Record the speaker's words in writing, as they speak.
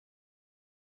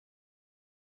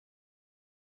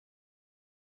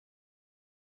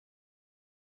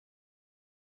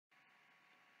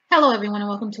Hello everyone and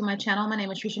welcome to my channel. My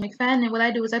name is Trisha McFadden, and what I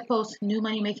do is I post new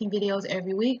money making videos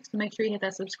every week. So make sure you hit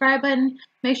that subscribe button,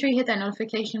 make sure you hit that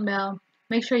notification bell,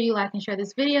 make sure you like and share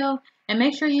this video, and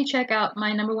make sure you check out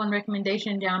my #1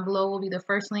 recommendation down below. Will be the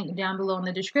first link down below in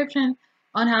the description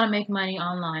on how to make money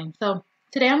online. So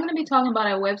today I'm going to be talking about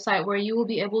a website where you will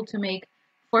be able to make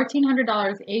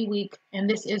 $1,400 a week, and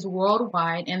this is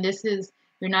worldwide, and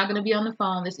you're not going to be on the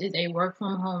phone. This is a work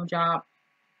from home job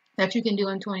that you can do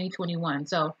in 2021.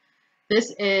 So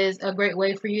this is a great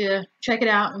way for you to check it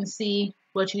out and see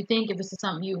what you think, if this is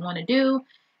something you want to do,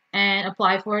 and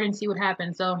apply for it and see what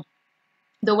happens. So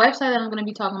the website that I'm going to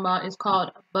be talking about is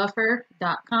called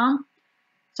Buffer.com.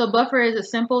 So Buffer is a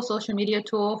simple social media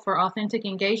tool for authentic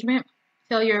engagement.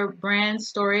 Tell your brand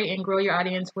story and grow your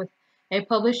audience with a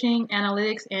publishing,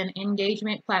 analytics, and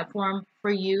engagement platform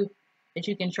for you that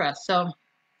you can trust. So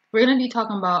we're going to be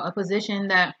talking about a position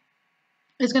that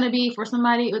is going to be for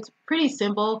somebody. It's pretty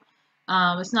simple.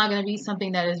 It's not going to be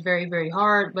something that is very, very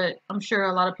hard, but I'm sure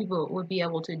a lot of people would be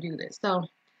able to do this. So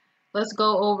let's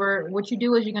go over what you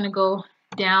do is you're going to go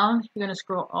down. You're going to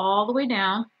scroll all the way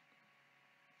down.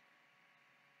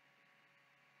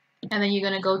 And then you're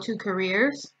going to go to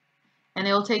careers. And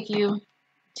it will take you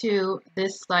to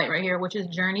this site right here, which is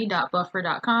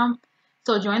journey.buffer.com.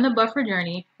 So join the Buffer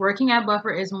journey. Working at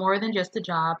Buffer is more than just a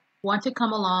job. Want to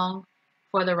come along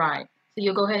for the ride. So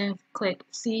you'll go ahead and click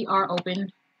See Our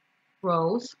Open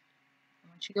Roles.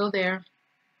 Once you go there,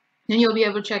 then you'll be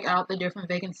able to check out the different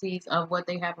vacancies of what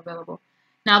they have available.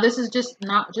 Now this is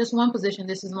not just one position,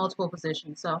 this is multiple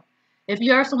positions. So if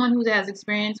you are someone who has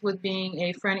experience with being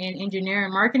a front-end engineer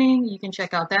and marketing, you can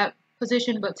check out that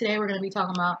position. But today we're going to be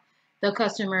talking about the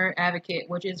customer advocate,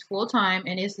 which is full-time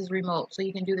and this is remote, so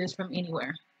you can do this from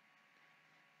anywhere.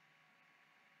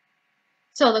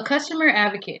 So the customer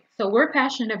advocate. So we're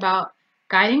passionate about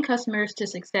guiding customers to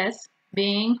success,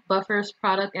 being Buffer's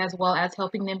product, as well as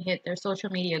helping them hit their social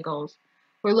media goals.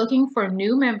 We're looking for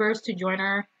new members to join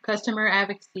our customer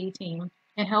advocacy team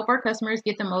and help our customers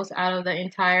get the most out of the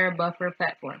entire Buffer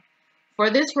platform. For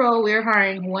this role, we're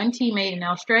hiring one teammate in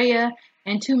Australia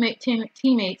and two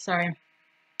teammates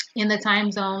in the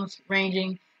time zones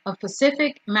ranging of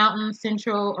Pacific, Mountain,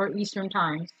 Central, or Eastern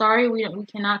time. Sorry, we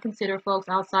cannot consider folks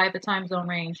outside the time zone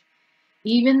range,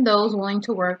 even those willing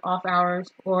to work off hours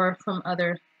or from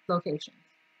another location.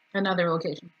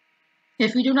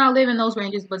 If you do not live in those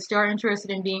ranges but still are interested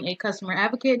in being a customer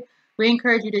advocate, we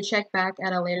encourage you to check back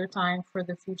at a later time for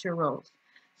the future roles.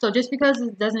 So just because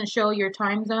it doesn't show your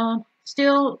time zone,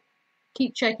 still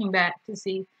keep checking back to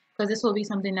see, because this will be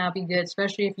something that'll be good,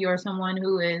 especially if you're someone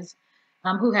who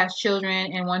has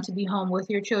children and want to be home with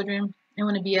your children and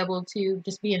want to be able to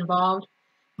just be involved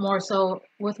more so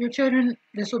with your children.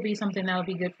 This will be something that will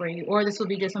be good for you, or this will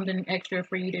be just something extra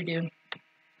for you to do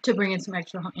to bring in some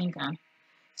extra income.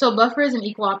 So Buffer is an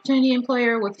equal opportunity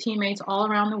employer with teammates all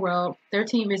around the world. Their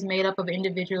team is made up of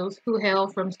individuals who hail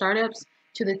from startups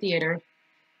to the theater.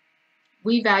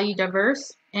 We value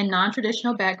diverse and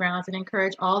non-traditional backgrounds and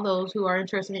encourage all those who are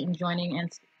interested in joining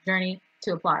and journey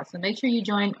to apply. So make sure you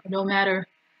join no matter,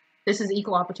 this is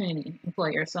equal opportunity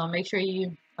employer, so make sure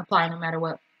you apply no matter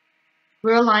what.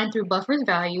 We're aligned through Buffer's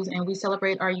values and we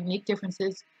celebrate our unique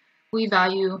differences. We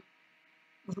value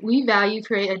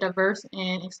create a diverse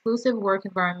and exclusive work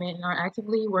environment and are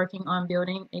actively working on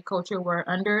building a culture where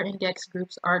under-indexed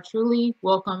groups are truly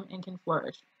welcome and can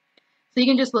flourish. So you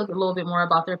can just look a little bit more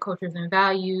about their cultures and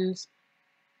values,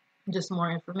 just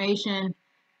more information.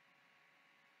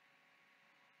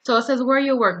 So it says where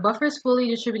you'll work. Buffer's fully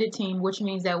distributed team, which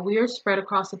means that we're spread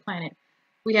across the planet.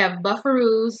 We have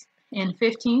Bufferoos in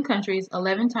 15 countries,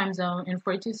 11 time zones, and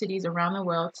 42 cities around the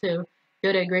world to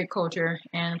build a great culture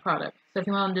and product. So if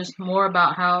you want just more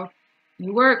about how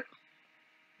you work,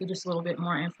 get just a little bit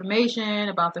more information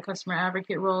about the customer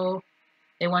advocate role.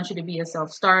 They want you to be a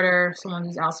self-starter, someone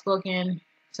who's outspoken,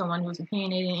 someone who's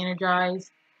opinionated and energized.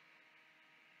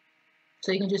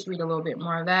 So you can just read a little bit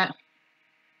more of that.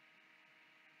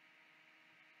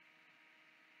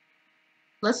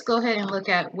 Let's go ahead and look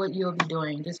at what you'll be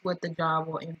doing, just what the job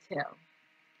will entail.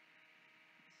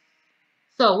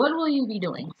 So what will you be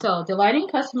doing? So delighting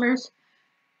customers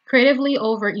creatively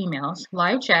over emails,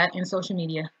 live chat, and social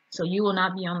media. So you will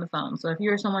not be on the phone. So if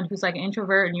you're someone who's like an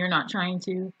introvert and you're not trying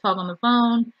to talk on the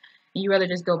phone, and you rather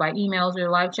just go by emails or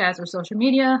live chats or social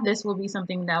media, this will be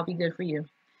something that will be good for you.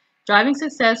 Driving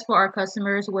success for our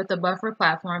customers with the Buffer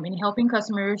platform and helping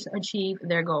customers achieve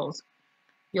their goals.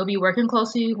 You'll be working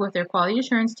closely with their quality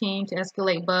assurance team to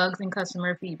escalate bugs and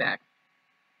customer feedback.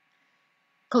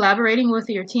 Collaborating with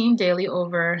your team daily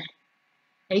over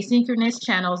asynchronous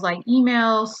channels like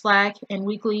email, Slack, and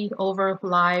weekly over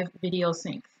live video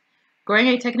syncs. Growing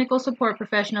a technical support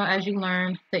professional as you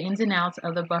learn the ins and outs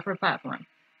of the Buffer platform.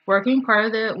 Working part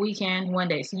of the weekend one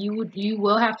day. So you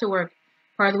will have to work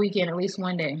part of the weekend at least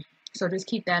one day. So just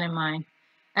keep that in mind.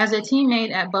 As a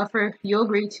teammate at Buffer, you'll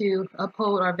agree to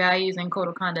uphold our values and code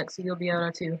of conduct. So you'll be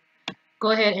able to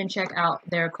go ahead and check out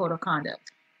their code of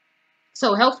conduct.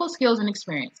 So helpful skills and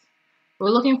experience. We're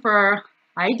looking for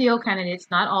ideal candidates.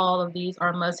 Not all of these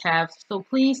are must-haves. So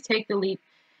please take the leap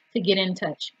to get in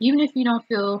touch, even if you don't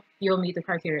feel you'll meet the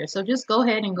criteria. So just go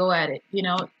ahead and go at it.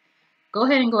 Go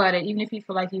ahead and go at it, even if you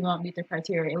feel like you won't meet the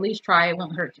criteria. At least try. It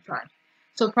won't hurt to try.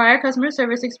 So prior customer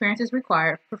service experience is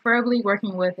required, preferably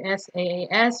working with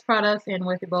SaaS products and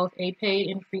with both a paid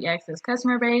and free access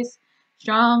customer base.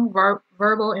 Strong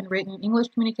verbal and written English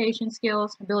communication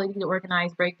skills, ability to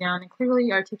organize, break down, and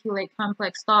clearly articulate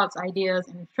complex thoughts, ideas,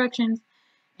 and instructions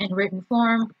in written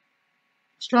form.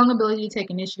 Strong ability to take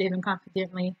initiative and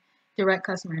confidently direct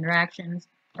customer interactions.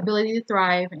 Ability to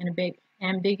thrive in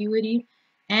ambiguity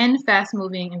and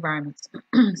fast-moving environments.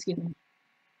 Excuse me.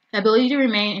 Ability to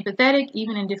remain empathetic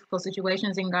even in difficult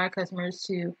situations and guide customers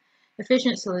to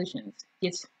efficient solutions.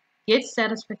 Gets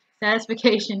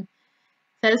satisfaction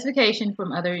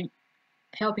from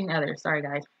helping others. Sorry,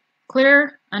 guys.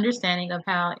 Clear understanding of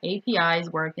how APIs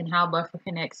work and how Buffer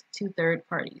connects to third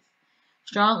parties.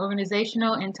 Strong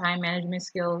organizational and time management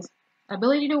skills.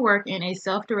 Ability to work in a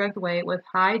self-direct way with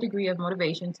high degree of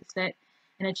motivation to set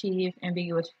and achieve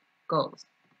ambiguous goals.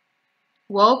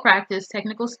 Well-practiced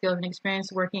technical skills and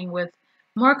experience working with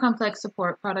more complex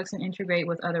support products and integrate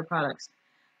with other products.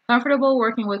 Comfortable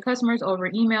working with customers over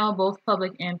email, both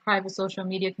public and private social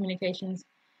media communications,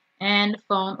 and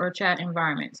phone or chat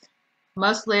environments.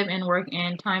 Must live and work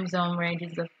in time zone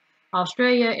ranges of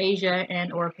Australia, Asia,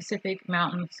 and or Pacific,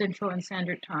 Mountain, Central, and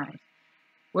Standard Times.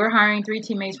 We're hiring 3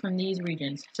 teammates from these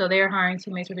regions. So they're hiring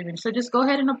teammates from the regions. So just go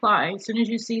ahead and apply. As soon as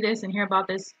you see this and hear about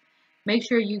this, make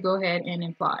sure you go ahead and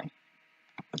apply.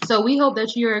 So we hope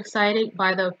that you're excited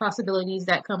by the possibilities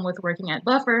that come with working at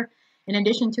Buffer. In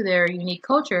addition to their unique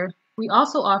culture, we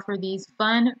also offer these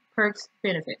fun perks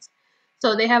benefits.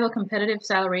 So they have a competitive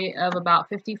salary of about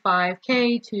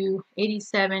 $55K to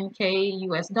 $87K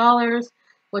US dollars,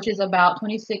 which is about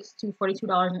 $26 to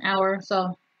 $42 an hour.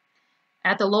 So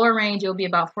at the lower range, it'll be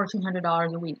about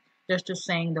 $1,400 a week. Just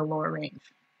saying the lower range,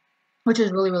 which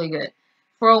is really, really good.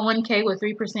 401K with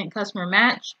 3% customer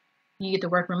match. You get to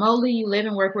work remotely. You live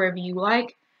and work wherever you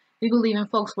like. We believe in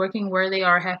folks working where they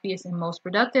are happiest and most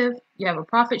productive. You have a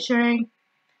profit sharing.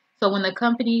 So when the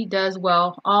company does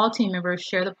well, all team members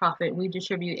share the profit. We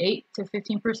distribute 8 to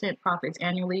 15% profits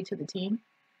annually to the team.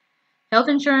 Health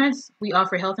insurance. We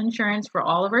offer health insurance for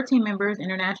all of our team members,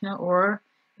 international or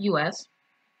U.S.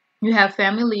 You have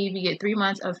family leave. You get 3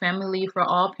 months of family leave for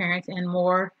all parents and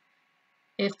more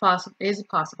if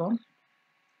possible.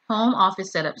 Home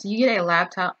office setup. So you get a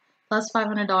laptop plus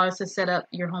 $500 to set up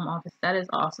your home office. That is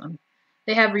awesome.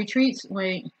 They have retreats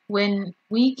when we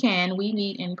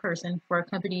meet in person for a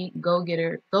company go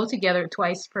together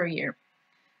twice per year,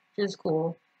 which is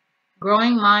cool.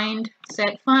 Growing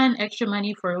mindset fund, extra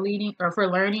money for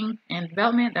learning and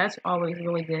development. That's always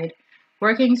really good.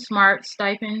 Working smart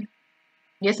stipend.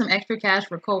 Get some extra cash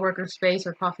for co-worker space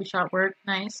or coffee shop work.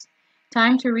 Nice.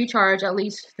 Time to recharge at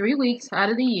least 3 weeks out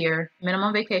of the year.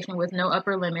 Minimum vacation with no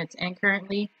upper limits. And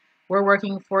currently, we're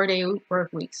working 4-day work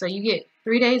week. So you get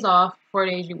 3 days off, 4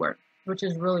 days you work, which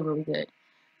is really, really good.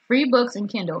 Free books and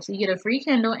Kindle. So you get a free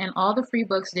Kindle and all the free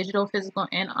books, digital, physical,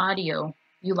 and audio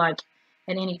you like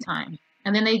at any time.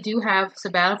 And then they do have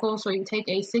sabbatical. So you take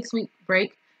a 6-week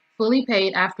break, fully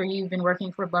paid after you've been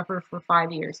working for Buffer for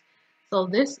 5 years. So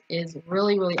this is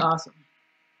really, really awesome.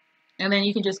 And then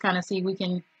you can just kind of see we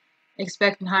can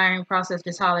expect in hiring process,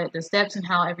 just highlight the steps and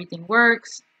how everything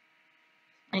works.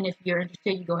 And if you're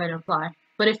interested, you go ahead and apply.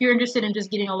 But if you're interested in just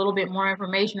getting a little bit more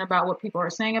information about what people are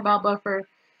saying about Buffer,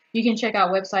 you can check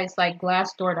out websites like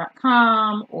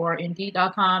Glassdoor.com or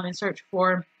Indeed.com and search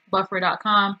for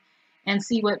Buffer.com and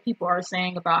see what people are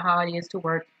saying about how it is to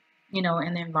work, in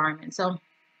the environment. So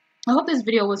I hope this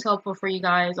video was helpful for you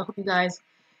guys. I hope you guys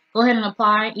go ahead and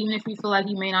apply, even if you feel like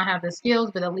you may not have the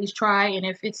skills, but at least try. And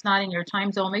if it's not in your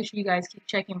time zone, make sure you guys keep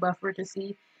checking Buffer to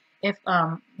see if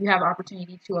you have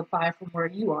opportunity to apply from where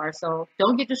you are. So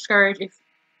don't get discouraged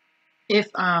if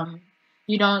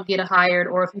you don't get hired,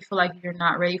 or if you feel like you're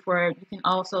not ready for it. You can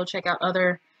also check out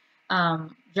other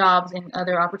jobs and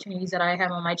other opportunities that I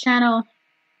have on my channel.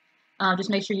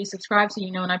 Just make sure you subscribe so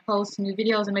you know when I post new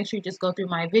videos, and make sure you just go through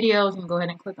my videos and go ahead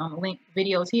and click on the link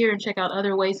videos here and check out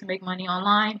other ways to make money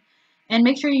online. And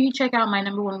make sure you check out my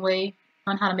 #1 way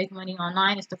on how to make money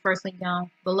online. It's the first link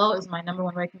down below. Is my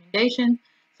 #1 recommendation.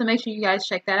 So make sure you guys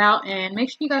check that out, and make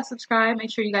sure you guys subscribe.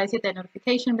 Make sure you guys hit that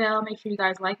notification bell. Make sure you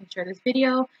guys like and share this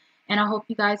video. And I hope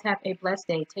you guys have a blessed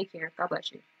day. Take care. God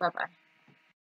bless you. Bye-bye.